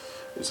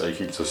det er så ikke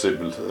helt så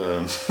simpelt.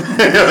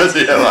 Jeg vil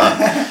sige, jeg var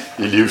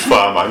i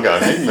livsfare mange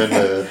gange, ikke? Men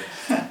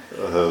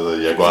jeg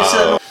havde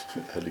jaguarer og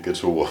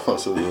alligatorer og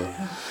så videre.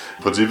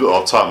 I princippet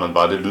optager man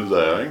bare det lyd, der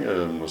er, ikke?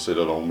 Man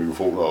sætter nogle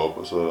mikrofoner op,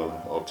 og så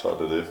optager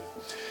det.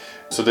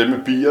 Så det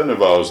med bierne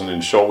var jo sådan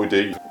en sjov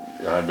idé.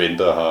 Jeg har en ven,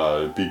 der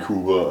har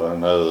bikuber, og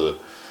han havde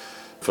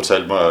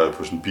fortalte mig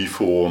på sådan et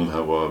biforum,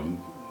 han var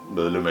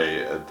medlem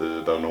af, at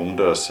der var nogen,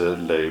 der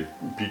selv lagde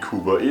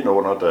bikuber ind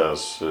under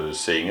deres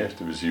senge,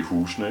 det vil sige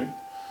husene, ikke?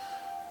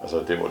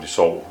 Altså der, hvor de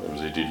sov. Jeg vil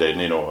sige, de lagde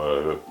den ind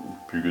over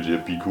byggede de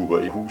her bikuber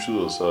i huset,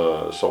 og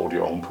så sov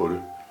de ovenpå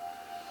det.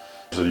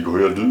 Så de kunne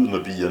høre lyden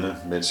af bierne,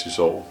 mens de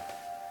sov.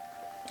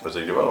 Jeg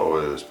tænkte, det var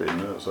jo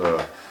spændende.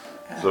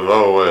 Så var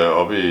jo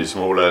oppe i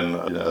Småland,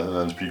 i nærheden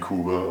af hans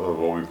bikuber,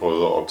 hvor vi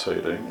prøvede at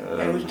optage det. Ikke?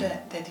 Jeg husker,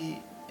 da de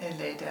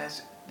lagde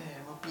deres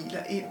mobiler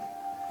ind,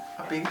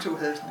 og begge to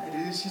havde sådan,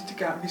 er det sidste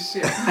gang, vi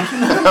ser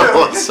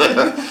den? Så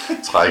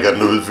trækker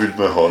den ud fyldt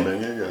med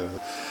honning. Ikke?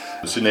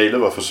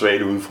 Signalet var for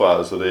svagt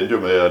udefra, så det endte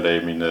jo med at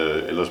lade mine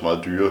ellers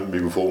meget dyre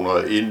mikrofoner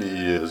ind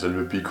i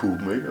selve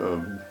bikuben, ikke?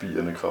 Og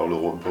bierne kravlede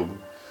rundt på dem.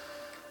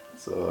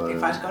 Så, det kan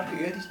faktisk godt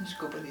høre, at de sådan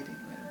skubber lidt ind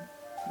imellem.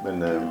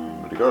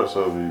 Men det gør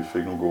så, at vi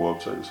fik nogle gode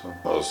optagelser.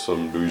 Og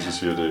som Louise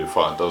siger, det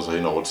forandrer sig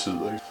hen over tid.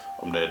 Ikke?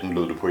 Om natten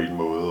lød det på en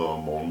måde, og om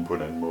morgenen på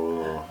en anden måde,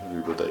 og i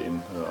løbet af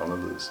dagen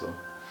anderledes.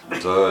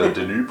 Så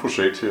det nye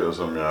projekt her,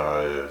 som jeg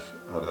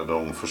har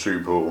nogle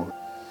forsøg på,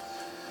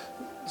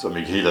 som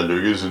ikke helt er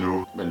lykkedes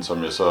endnu, men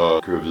som jeg så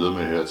kører videre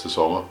med her til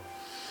sommer,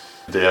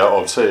 det er at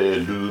optage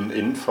lyden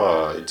inden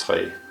for et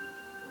træ.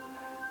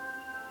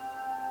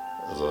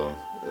 Altså,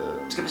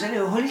 skal man så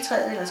lave hul i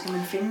træet, eller skal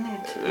man finde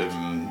et?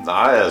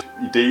 Nej, altså,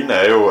 ideen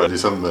er jo, at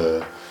ligesom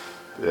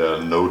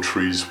no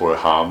trees were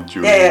harmed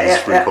during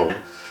this recall.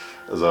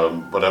 Altså,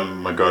 hvordan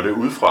man gør det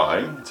udefra,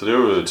 ikke? Så det er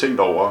jo tænkt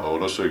over og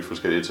undersøgt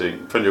forskellige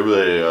ting. Fandt jeg ud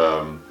af,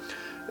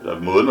 eller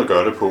måden at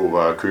gøre det på,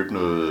 var at købe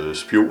noget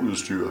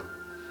spionudstyr.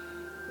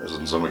 Altså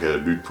sådan, så man kan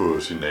lytte på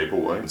sine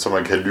naboer, ikke? Så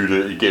man kan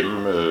lytte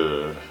igennem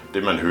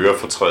det, man hører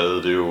fra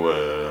træet. Det er jo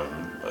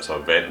altså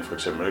vand for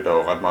eksempel, ikke? Der er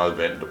jo ret meget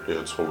vand, der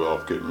bliver trukket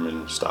op gennem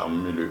en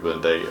stamme i løbet af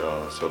en dag,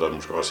 og så er der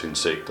måske også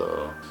insekter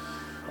og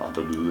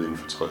andre lyde inden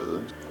for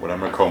træet, ikke? Hvordan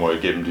man kommer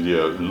igennem de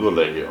der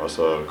yderlag, og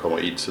så kommer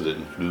ind til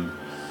den lyd.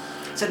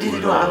 Så det er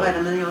det, du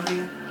arbejder med i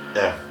øjeblikket?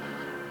 Ja,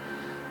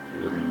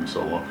 det er mine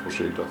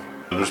sommerprojekter.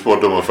 Nu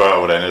spurgte du mig før,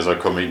 hvordan jeg så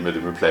kom ind med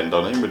det med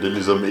planterne, ikke? Men det er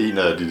ligesom en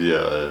af de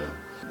der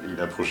en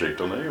af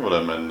projekterne, ikke?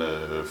 Hvordan man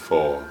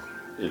får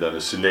et eller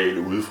andet signal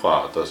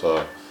udefra, der så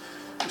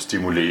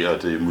stimulerer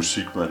det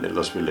musik, man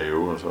ellers vil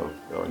lave,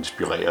 og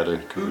inspirerer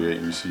det, kan vi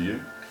egentlig sige.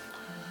 Ikke?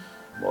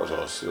 Hvor jeg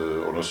også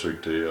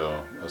undersøgt det, og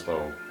altså,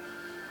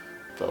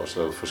 der er også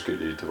lavet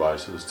forskellige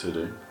devices til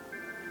det. Ikke?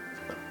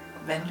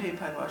 Vandløb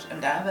har jo også,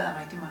 der har været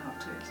rigtig mange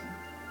optagelser.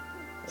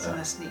 Så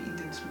når sneen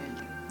den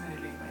smelter, når det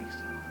løber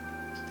ekstra.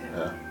 Så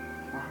det er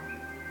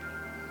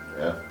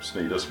Ja,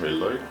 sne der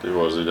smelter, ikke? Det er jo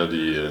også et af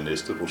de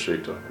næste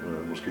projekter,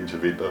 måske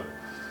til vinter. Jeg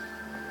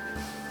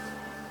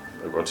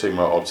kan godt tænke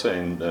mig at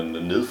optage en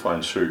ned fra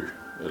en sø,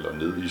 eller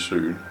ned i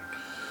søen,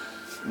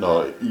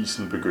 når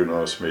isen begynder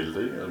at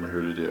smelte, ikke? Altså man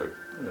hører de der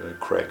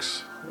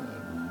cracks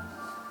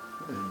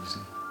af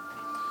isen.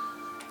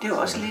 Det er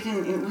jo også lidt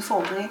en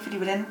udfordring, ikke? Fordi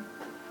hvordan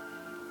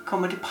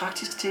kommer det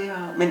praktisk til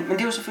at... Men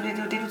det er jo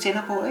selvfølgelig det, du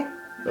tænder på, ikke?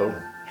 Jo,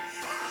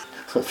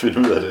 at finde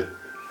ud af det.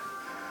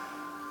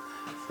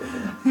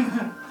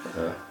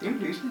 Ja. Det er jo en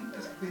løsning,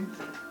 der skal findes.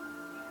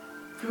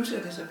 Plus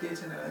at det så bliver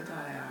til noget, der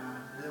er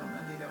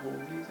vidunderligt og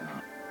roligt,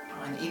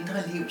 og en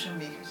indre liv, som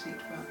vi ikke har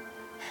set før.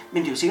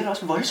 Men det er jo sikkert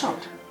også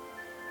voldsomt.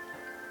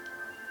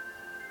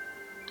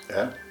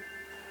 Ja.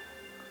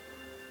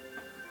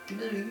 Det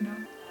ved vi ikke endnu.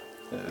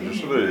 Ja, jeg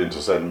synes, det er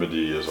interessant med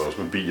de, altså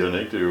også med bierne,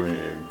 ikke? Det er jo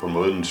på en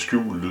måde en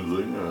skjult lyd,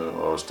 ikke?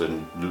 Og også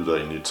den lyd, der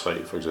er inde i et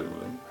træ, for eksempel,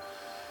 ikke?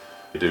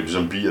 Det er jo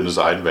ligesom biernes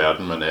egen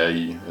verden, man er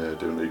i.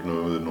 Det er jo ikke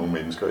noget, nogen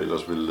mennesker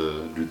ellers vil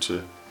lytte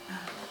til.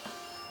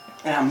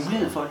 Jeg har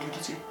mulighed for at lytte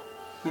til,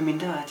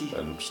 medmindre at de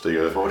man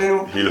stikker får det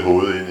nu. Hele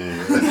hovedet ind i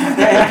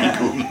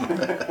bikuben.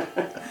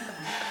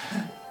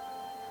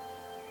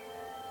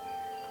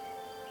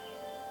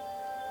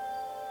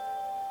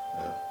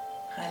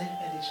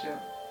 Rigtig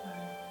sjovt.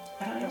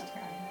 Er det rigtigt?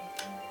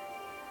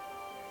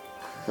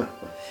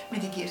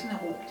 Men det giver sådan en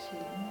ro til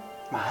sjælen.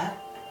 Meget.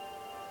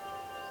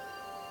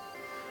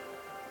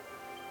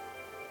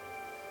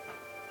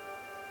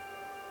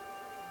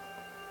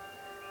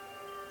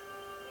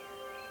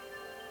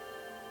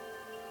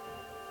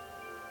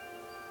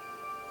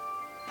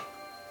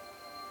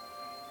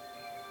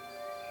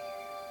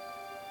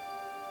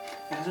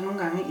 Er der så nogle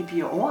gange, I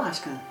bliver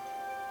overrasket?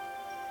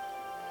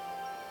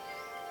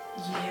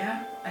 Ja,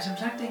 altså som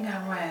sagt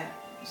dengang, hvor jeg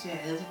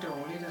havde det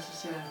dårligt, og så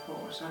ser jeg på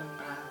sådan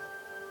bare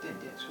den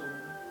der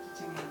tone. Så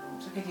tænker jeg,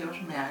 så kan de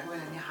også mærke,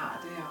 hvordan jeg har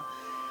det, og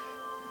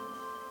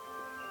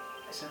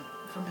altså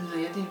formidler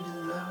jeg det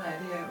videre,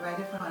 hvad er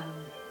det for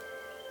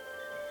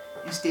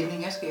en stemning,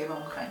 jeg skaber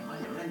omkring mig,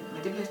 men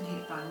det bliver sådan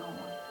helt bange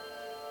over.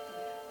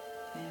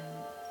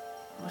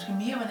 Måske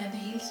mere, hvordan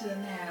det hele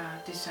tiden er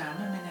det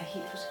samme, men er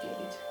helt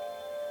forskelligt.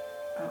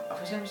 Og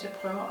for eksempel, hvis jeg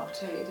prøver at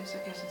optage det, så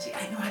kan jeg sådan sige,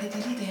 ej, nu er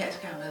det lige det her, jeg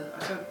skal have med.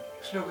 Og så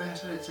slukker jeg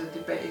så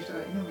det bagefter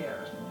og endnu mere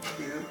og sådan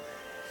noget.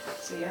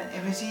 Så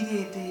jeg vil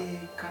sige, det er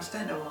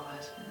konstant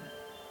overraskende.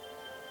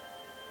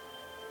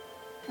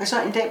 Og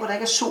så en dag, hvor der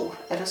ikke er sol,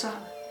 er der så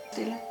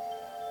stille?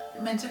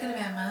 Men så kan det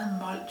være meget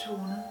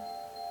moldtonet.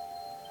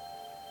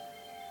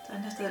 Så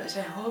andre steder. Altså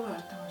jeg håber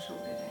også, der var sol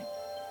i dag.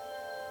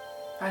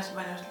 Faktisk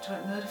var det også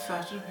noget af det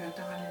første, du hørte,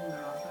 der var lidt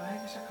mørkere,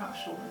 ikke? Og så kom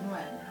solen, nu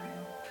er den her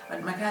jo.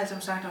 Og man kan altså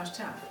som sagt også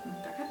til aften,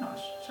 der kan den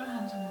også. Så har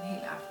han sådan en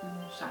hel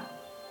aftensang.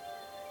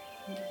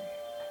 Helt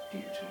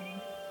dyb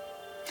tone.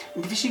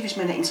 Men det vil sige, hvis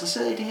man er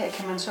interesseret i det her,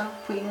 kan man så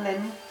på en eller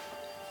anden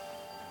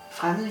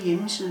fremmed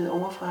hjemmeside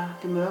over fra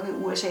det mørke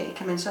USA,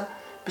 kan man så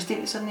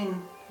bestille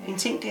sådan en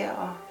ting der?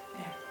 Og...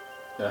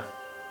 Ja.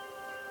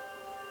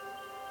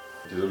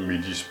 Det hedder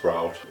MIDI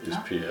Sprout,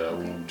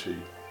 S-P-R-O-U-T.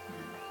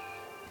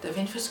 Der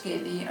findes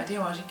forskellige, og det er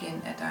jo også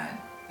igen, at der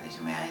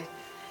ligesom er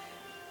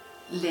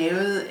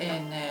lavet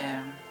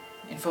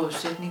en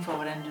forudsætning for,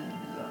 hvordan lyden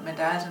lyder. Men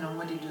der er altså nogle,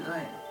 hvor de lyder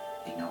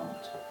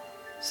enormt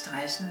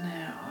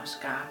stressende og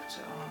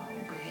skarpt og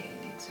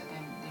ubehageligt. Så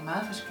det er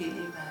meget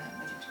forskelligt,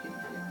 hvad de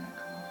forskellige firmaer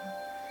kommer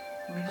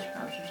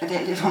fra. Men det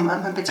er lidt for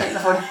meget, man betaler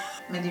for det.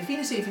 Men det er fint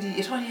at se, fordi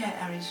jeg tror, de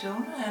er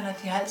Arizona, eller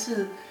de har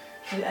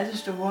altid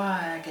store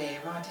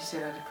gaver, og de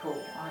sætter det på.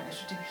 Og jeg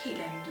synes, det er en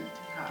helt anden lyd,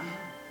 de har.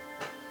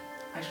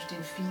 Og jeg synes, det er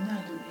en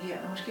finere lyd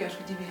her. Og måske også,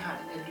 fordi vi har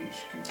den der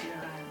lysskygge,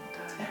 og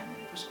der er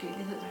en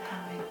forskellighed, der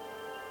kommer ind.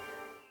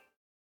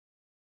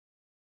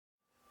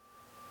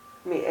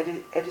 Men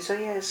er det så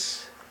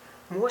jeres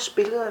mors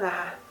billeder, der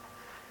har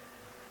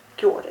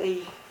gjort, at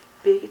I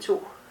begge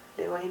to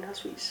laver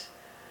henholdsvis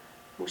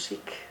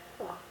musik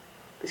og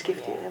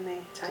beskæftiger jer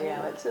med tegning? Det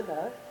har jo altid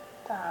været.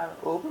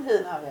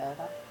 Åbenheden har været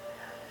der.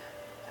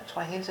 Jeg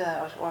tror hele tiden,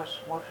 at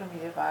vores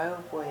familie var jo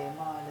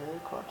bohemer og lavede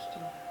kunst i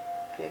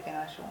flere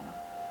generationer.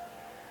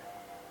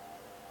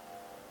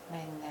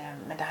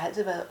 Men der har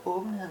altid været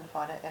åbenheden for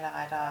det, eller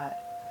rettere,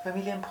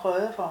 familien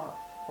prøvede for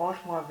vores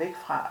mor væk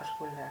fra at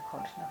skulle være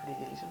kunstner, fordi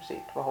de ligesom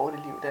set, hvor hårdt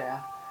et liv det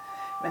er.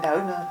 Men der er jo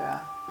ikke noget at gøre.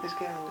 Det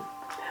skal jo ud.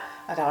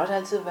 Og der har også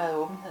altid været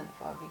åbenhed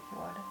for, at vi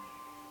gjorde det,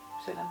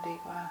 selvom det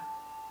ikke var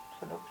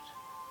fornuft.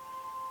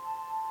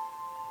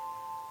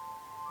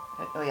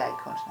 Nu er jeg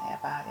ikke kunstner,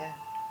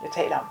 jeg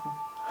taler om dem.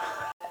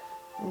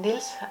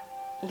 Niels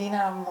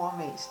ligner mor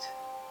mest.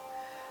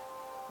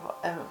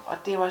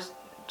 Og det er også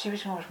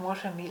typisk vores mors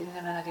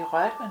familie, når de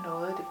rørte med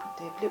noget,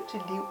 det blev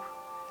til liv.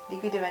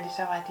 Ligegyldigt hvad det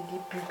så var, at de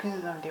lige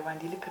byggede, om det var en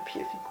lille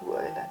papirfigur,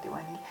 eller det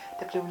var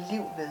der blev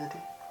liv ved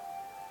det.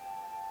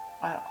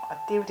 Og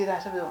det er jo det, der er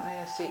så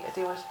vidunderligt at se, og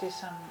det er også det,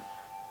 som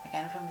jeg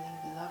gerne vil formidle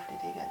videre, fordi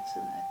det er ikke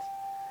altid, at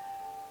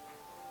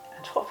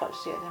jeg tror folk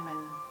ser det, men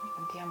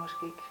de har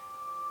måske ikke.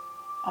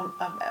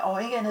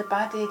 Og ikke andet,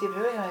 bare det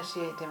behøver ikke, at jeg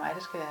siger, at det er mig,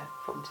 der skal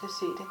få dem til at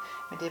se det,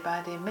 men det er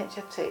bare det, mens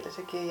jeg taler,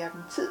 så giver jeg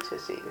dem tid til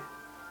at se det.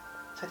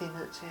 Så de er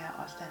nødt til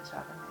at også danse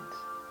op imens.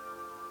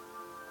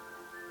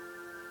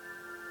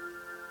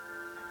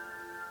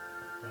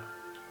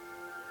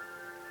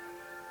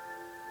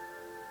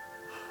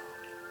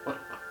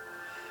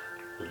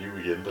 Der er liv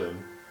igen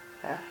derinde.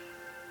 Ja.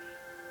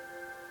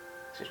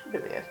 Så skulle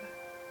det være det.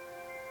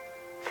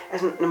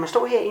 Altså, når man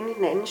står herinde i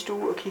den anden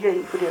stue og kigger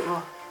ind på der,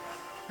 hvor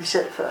vi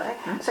sad før,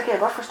 ikke? Så kan jeg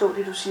godt forstå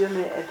det, du siger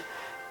med,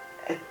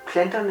 at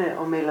planterne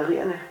og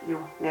malerierne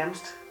jo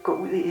nærmest går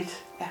ud i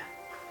et. Ja.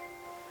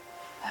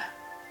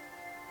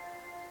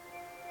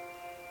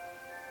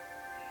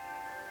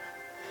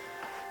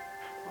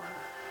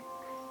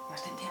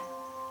 Også den der.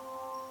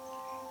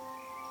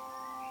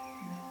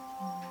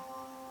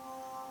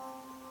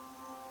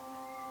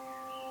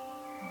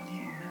 Og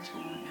lige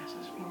undertonen er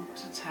så smuk, og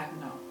så tager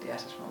den op. Det er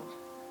så smukt.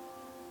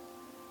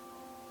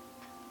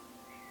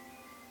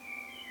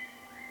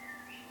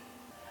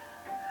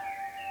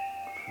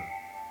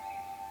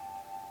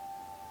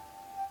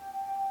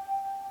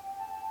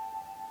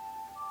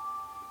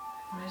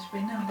 Det er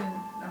spændende,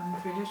 om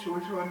den følger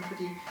solsorten,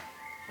 fordi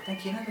den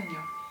kender den jo.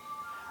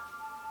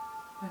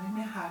 Den er lidt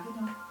mere hakket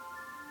nu.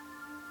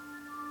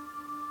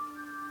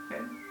 Ja.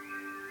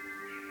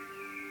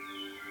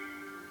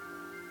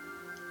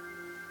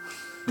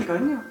 Det gør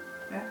den jo.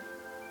 Ja.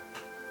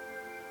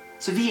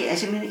 Så vi er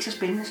simpelthen ikke så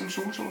spændende som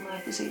solsorten,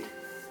 rigtig set.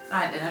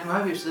 Nej, nu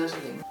har vi jo siddet så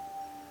længe.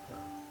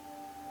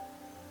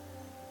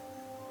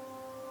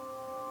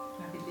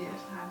 Når vi lærer,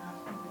 så har den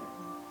også den der.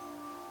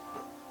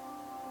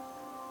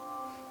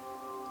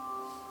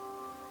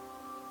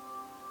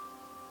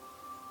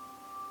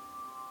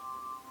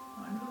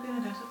 Og nu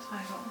begynder det også at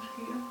trække over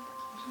skyer.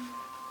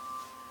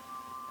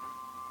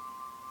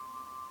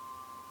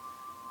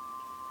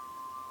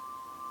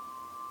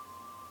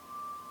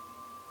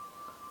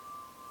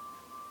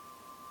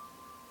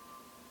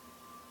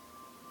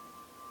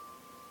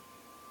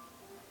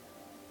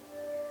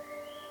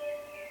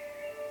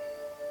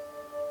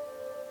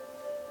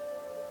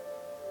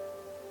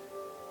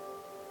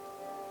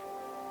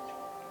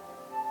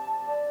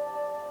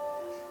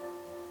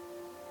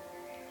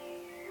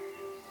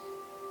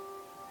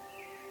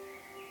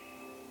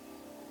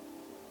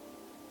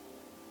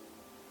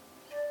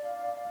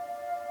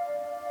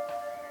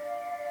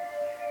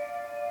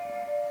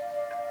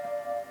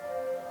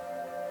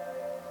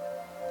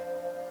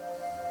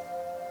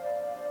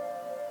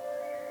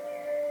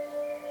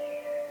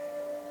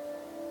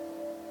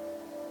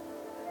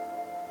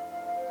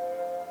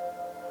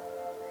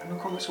 Og nu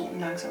kommer solen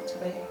langsomt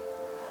tilbage.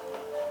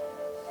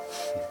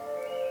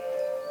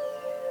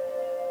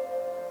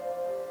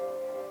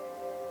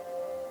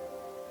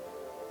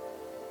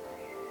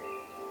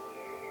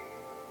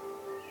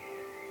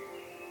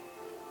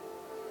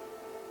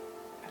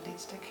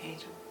 lidt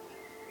staccato.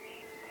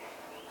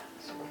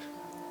 Sort.